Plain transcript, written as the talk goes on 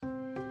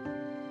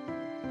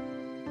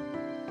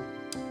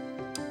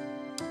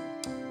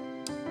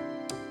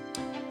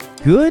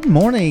Good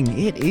morning.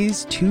 It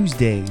is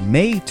Tuesday,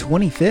 May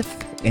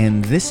 25th,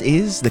 and this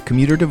is the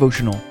Commuter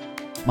Devotional.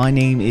 My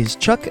name is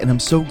Chuck, and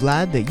I'm so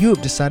glad that you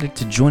have decided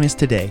to join us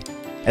today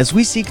as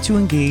we seek to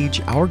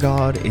engage our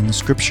God in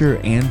scripture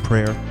and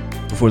prayer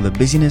before the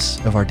busyness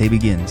of our day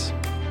begins.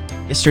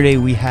 Yesterday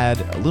we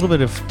had a little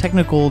bit of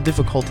technical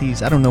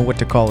difficulties. I don't know what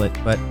to call it,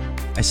 but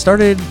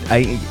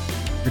I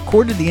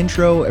recorded the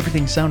intro,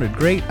 everything sounded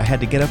great. I had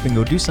to get up and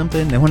go do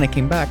something, and when I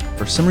came back,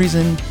 for some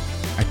reason,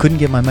 I couldn't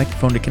get my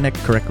microphone to connect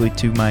correctly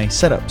to my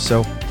setup,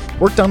 so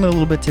worked on it a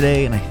little bit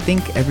today, and I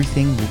think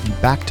everything will be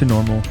back to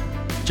normal,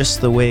 just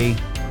the way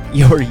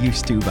you're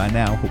used to by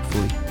now,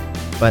 hopefully.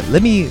 But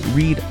let me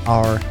read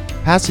our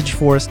passage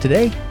for us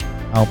today.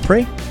 I'll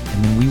pray,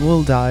 and then we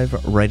will dive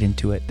right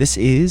into it. This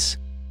is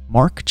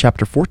Mark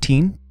chapter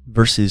 14,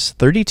 verses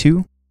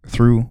 32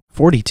 through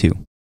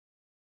 42.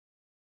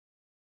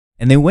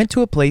 And they went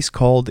to a place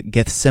called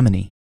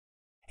Gethsemane,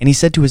 and he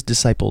said to his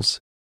disciples,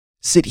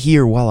 "Sit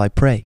here while I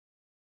pray."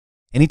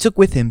 And he took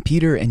with him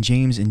Peter and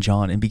James and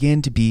John and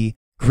began to be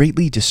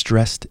greatly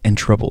distressed and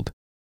troubled.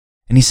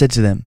 And he said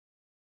to them,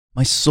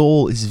 "My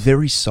soul is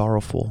very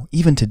sorrowful,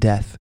 even to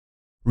death.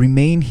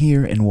 Remain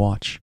here and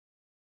watch."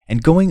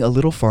 And going a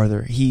little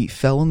farther, he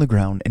fell on the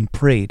ground and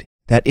prayed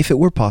that if it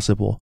were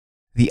possible,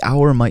 the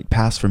hour might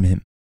pass from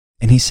him.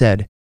 And he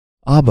said,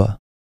 "Abba,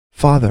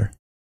 Father,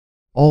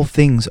 all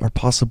things are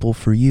possible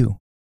for you.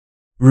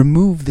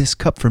 Remove this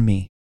cup from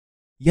me,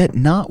 yet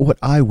not what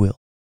I will,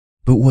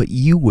 but what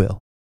you will."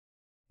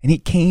 And he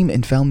came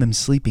and found them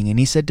sleeping, and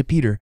he said to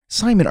Peter,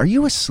 "Simon, are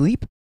you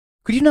asleep?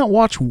 Could you not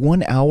watch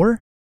 1 hour?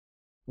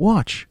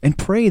 Watch and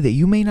pray that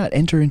you may not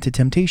enter into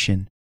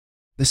temptation.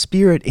 The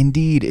spirit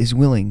indeed is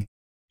willing,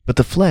 but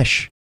the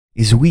flesh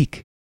is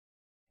weak."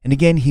 And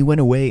again he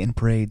went away and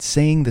prayed,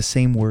 saying the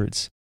same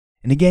words.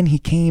 And again he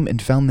came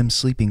and found them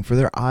sleeping, for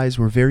their eyes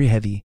were very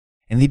heavy,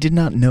 and they did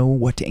not know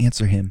what to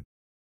answer him.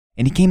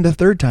 And he came the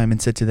third time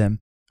and said to them,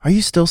 "Are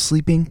you still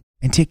sleeping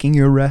and taking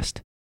your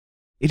rest?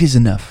 It is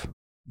enough.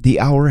 The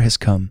hour has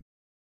come.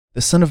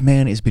 The Son of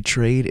Man is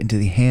betrayed into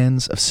the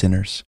hands of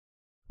sinners.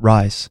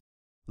 Rise,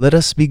 let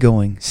us be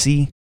going.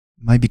 See,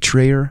 my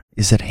betrayer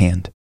is at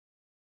hand."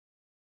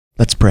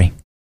 Let's pray.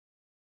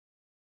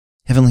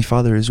 Heavenly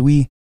Father, as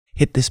we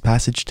hit this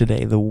passage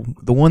today, the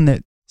one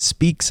that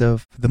speaks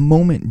of the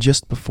moment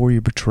just before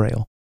your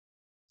betrayal,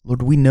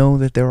 Lord, we know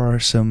that there are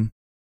some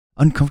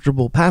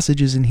uncomfortable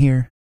passages in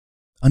here,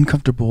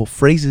 uncomfortable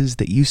phrases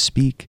that you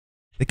speak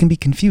that can be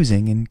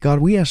confusing, and God,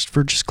 we ask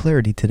for just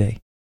clarity today.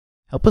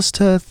 Help us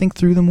to think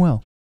through them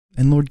well.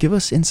 And Lord, give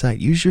us insight.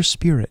 Use your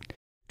Spirit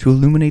to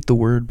illuminate the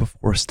word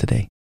before us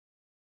today.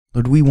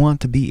 Lord, we want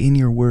to be in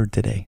your word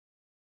today.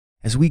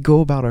 As we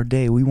go about our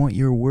day, we want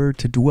your word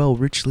to dwell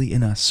richly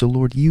in us. So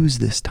Lord, use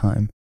this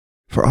time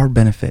for our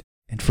benefit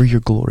and for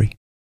your glory.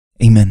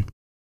 Amen.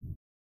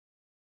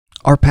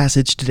 Our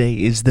passage today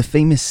is the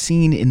famous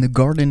scene in the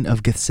Garden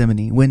of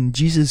Gethsemane when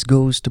Jesus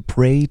goes to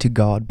pray to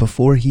God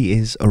before he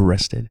is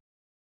arrested.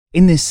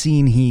 In this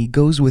scene, he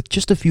goes with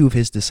just a few of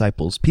his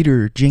disciples,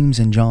 Peter, James,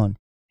 and John,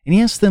 and he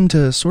asks them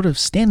to sort of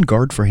stand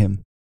guard for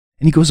him,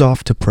 and he goes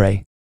off to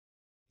pray.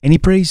 And he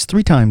prays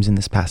 3 times in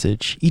this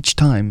passage, each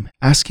time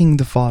asking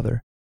the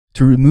Father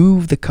to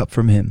remove the cup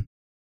from him.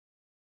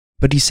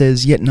 But he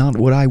says, "Yet not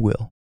what I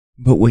will,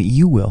 but what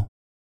you will."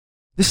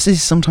 This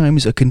is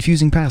sometimes a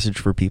confusing passage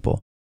for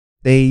people.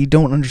 They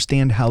don't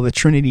understand how the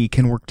Trinity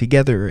can work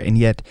together, and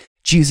yet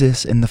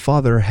Jesus and the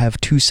Father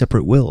have 2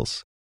 separate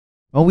wills.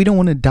 Well, we don't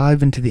want to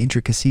dive into the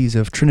intricacies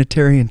of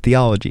Trinitarian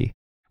theology,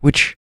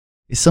 which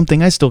is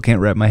something I still can't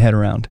wrap my head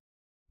around.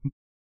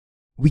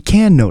 We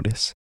can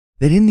notice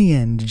that in the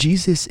end,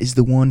 Jesus is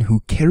the one who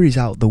carries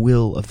out the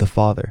will of the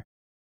Father.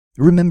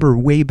 Remember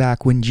way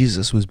back when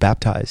Jesus was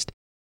baptized,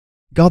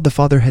 God the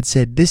Father had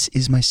said, "This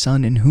is my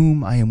Son in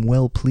whom I am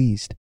well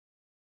pleased."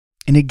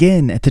 And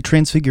again, at the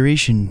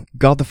Transfiguration,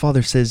 God the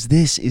Father says,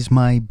 "This is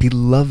my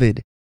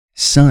beloved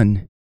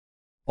Son."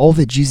 All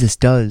that Jesus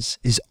does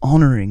is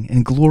honoring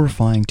and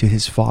glorifying to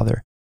his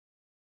Father.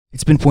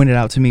 It's been pointed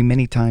out to me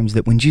many times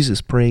that when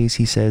Jesus prays,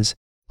 he says,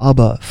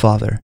 "Abba,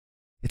 Father."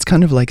 It's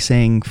kind of like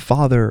saying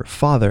Father,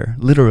 Father,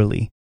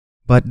 literally.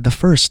 But the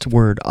first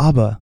word,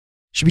 Abba,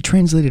 should be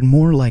translated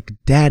more like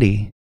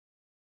Daddy.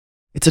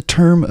 It's a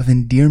term of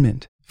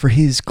endearment for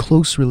his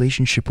close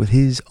relationship with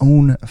his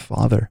own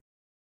Father.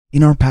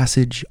 In our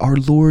passage, our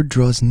Lord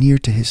draws near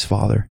to his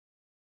Father.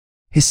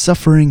 His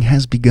suffering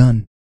has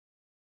begun.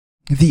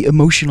 The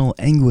emotional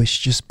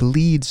anguish just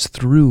bleeds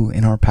through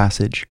in our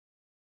passage.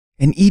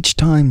 And each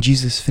time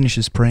Jesus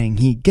finishes praying,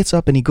 he gets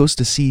up and he goes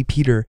to see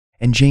Peter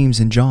and James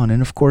and John,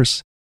 and of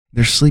course,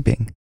 they're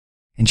sleeping.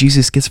 And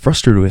Jesus gets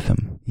frustrated with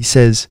them. He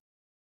says,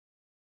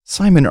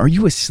 "Simon, are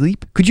you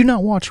asleep? Could you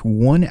not watch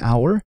 1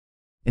 hour?"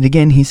 And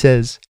again he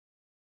says,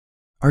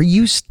 "Are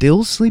you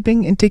still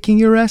sleeping and taking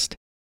your rest?"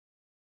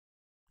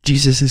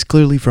 Jesus is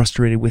clearly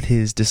frustrated with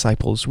his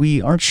disciples.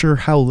 We aren't sure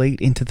how late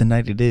into the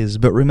night it is,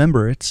 but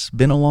remember, it's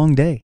been a long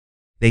day.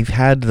 They've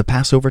had the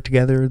Passover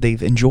together,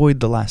 they've enjoyed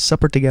the Last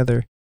Supper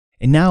together,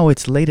 and now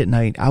it's late at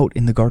night out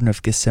in the Garden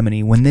of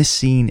Gethsemane when this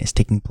scene is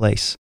taking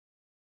place.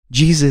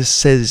 Jesus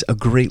says a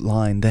great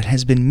line that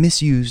has been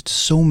misused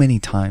so many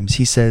times.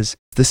 He says,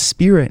 "The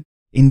spirit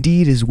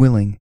indeed is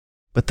willing,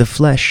 but the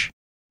flesh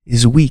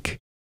is weak."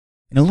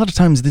 And a lot of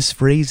times this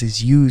phrase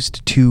is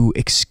used to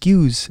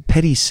excuse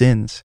petty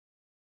sins.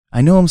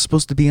 I know I'm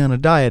supposed to be on a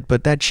diet,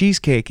 but that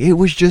cheesecake, it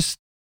was just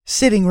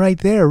sitting right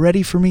there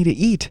ready for me to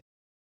eat.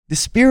 The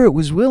spirit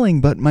was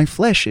willing, but my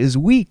flesh is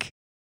weak.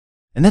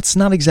 And that's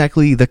not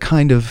exactly the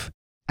kind of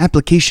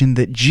application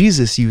that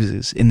Jesus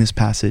uses in this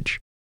passage.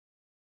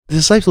 The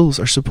disciples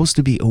are supposed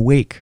to be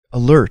awake,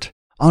 alert,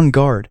 on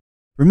guard.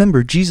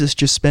 Remember, Jesus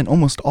just spent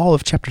almost all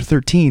of chapter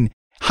 13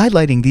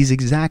 highlighting these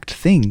exact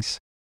things.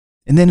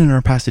 And then in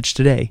our passage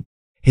today,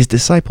 his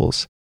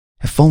disciples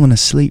have fallen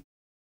asleep.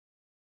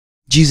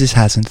 Jesus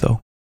hasn't,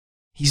 though.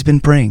 He's been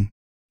praying.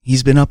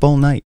 He's been up all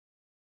night.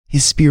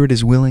 His spirit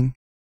is willing.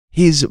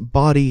 His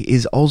body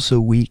is also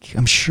weak.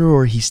 I'm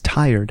sure he's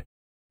tired.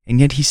 And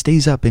yet he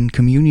stays up in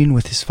communion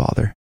with his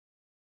Father.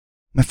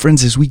 My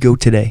friends, as we go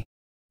today,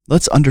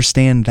 let's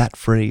understand that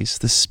phrase,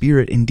 "The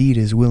spirit indeed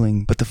is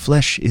willing, but the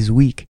flesh is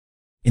weak,"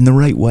 in the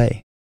right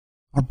way.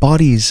 Our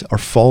bodies are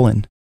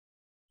fallen.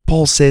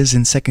 Paul says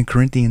in 2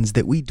 Corinthians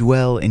that we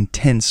dwell in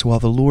tents while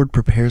the Lord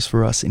prepares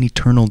for us an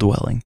eternal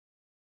dwelling.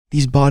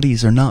 These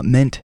bodies are not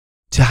meant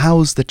to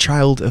house the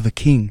child of a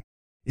king,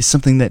 is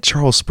something that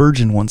Charles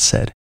Spurgeon once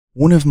said.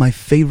 One of my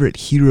favorite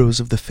heroes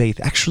of the faith,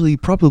 actually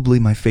probably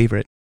my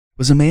favorite,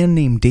 was a man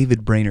named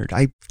David Brainerd.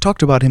 I've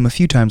talked about him a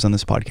few times on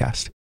this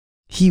podcast.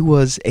 He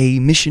was a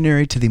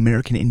missionary to the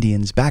American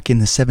Indians back in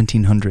the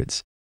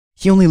 1700s.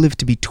 He only lived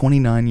to be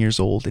 29 years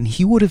old, and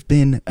he would have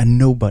been a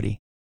nobody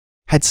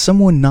had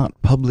someone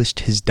not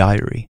published his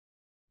diary.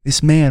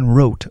 This man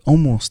wrote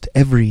almost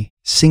every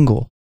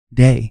single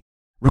day,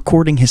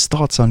 recording his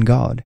thoughts on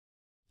God,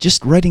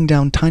 just writing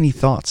down tiny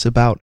thoughts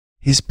about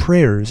his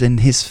prayers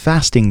and his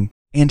fasting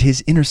and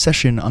his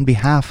intercession on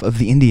behalf of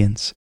the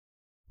Indians.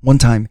 One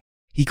time,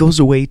 he goes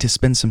away to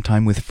spend some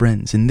time with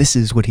friends, and this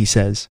is what he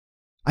says: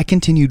 "I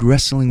continued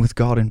wrestling with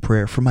God in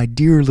prayer for my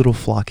dear little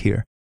flock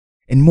here,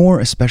 and more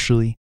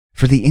especially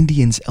for the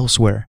Indians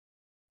elsewhere,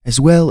 as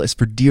well as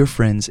for dear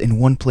friends in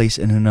one place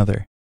and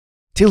another,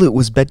 till it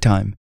was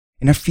bedtime,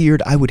 and I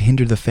feared I would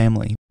hinder the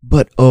family.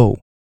 But oh,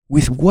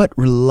 with what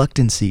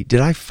reluctancy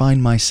did I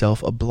find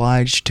myself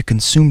obliged to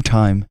consume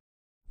time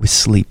with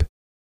sleep."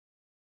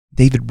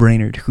 David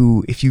Brainerd,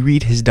 who, if you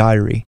read his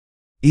diary,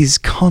 is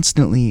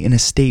constantly in a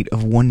state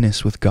of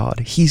oneness with God.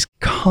 He's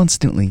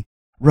constantly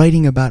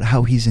writing about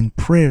how he's in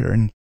prayer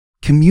and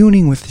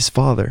communing with his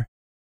Father,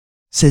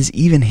 says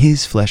even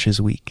his flesh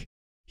is weak.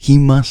 He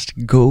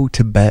must go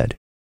to bed.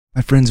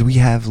 My friends, we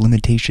have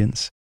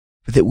limitations,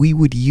 but that we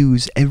would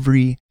use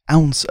every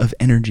ounce of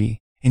energy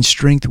and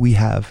strength we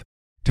have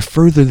to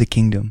further the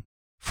kingdom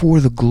for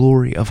the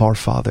glory of our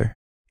Father,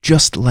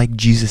 just like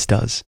Jesus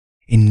does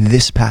in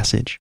this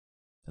passage.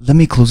 Let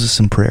me close this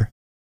in prayer.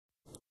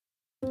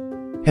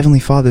 Heavenly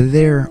Father,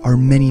 there are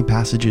many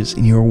passages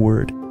in your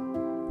word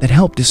that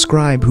help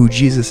describe who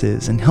Jesus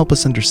is and help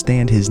us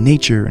understand his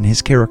nature and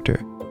his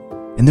character.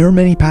 And there are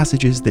many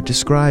passages that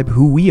describe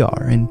who we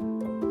are and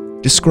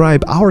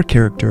describe our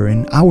character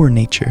and our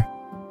nature.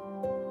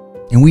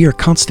 And we are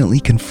constantly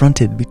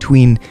confronted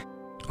between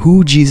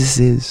who Jesus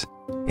is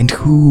and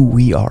who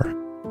we are.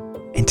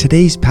 And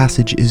today's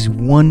passage is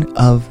one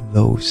of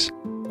those.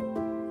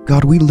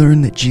 God, we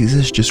learn that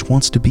Jesus just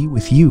wants to be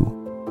with you.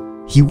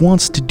 He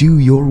wants to do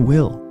your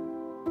will,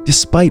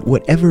 despite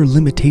whatever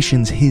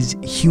limitations his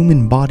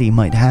human body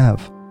might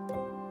have.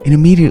 And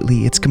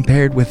immediately it's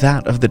compared with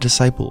that of the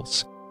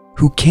disciples,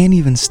 who can't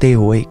even stay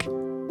awake,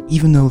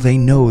 even though they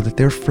know that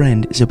their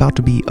friend is about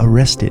to be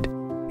arrested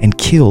and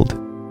killed.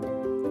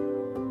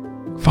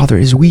 Father,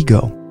 as we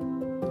go,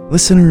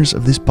 listeners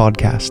of this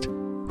podcast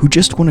who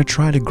just want to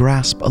try to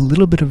grasp a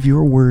little bit of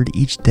your word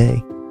each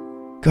day,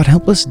 God,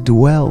 help us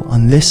dwell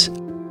on this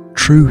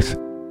truth,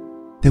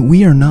 that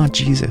we are not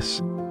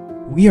Jesus.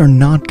 We are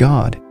not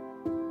God.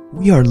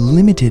 We are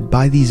limited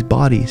by these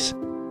bodies.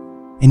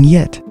 And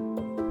yet,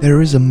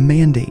 there is a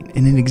mandate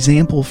and an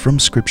example from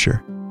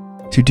Scripture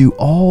to do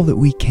all that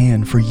we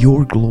can for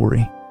your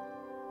glory.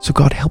 So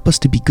God, help us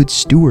to be good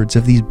stewards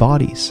of these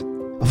bodies,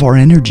 of our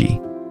energy,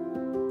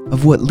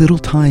 of what little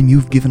time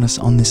you've given us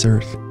on this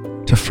earth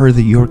to further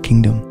your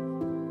kingdom.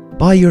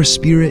 By your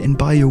Spirit and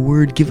by your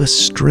word, give us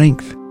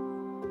strength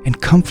and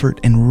comfort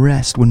and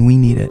rest when we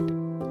need it,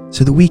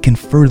 so that we can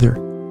further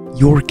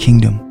your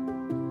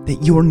kingdom,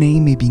 that your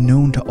name may be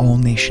known to all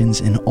nations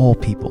and all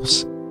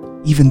peoples,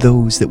 even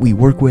those that we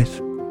work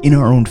with, in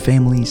our own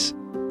families,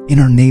 in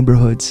our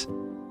neighborhoods,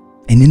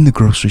 and in the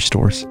grocery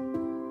stores.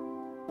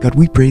 God,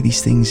 we pray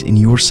these things in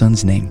your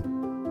Son's name.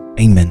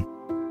 Amen.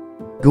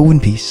 Go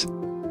in peace.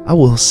 I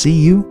will see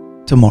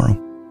you tomorrow.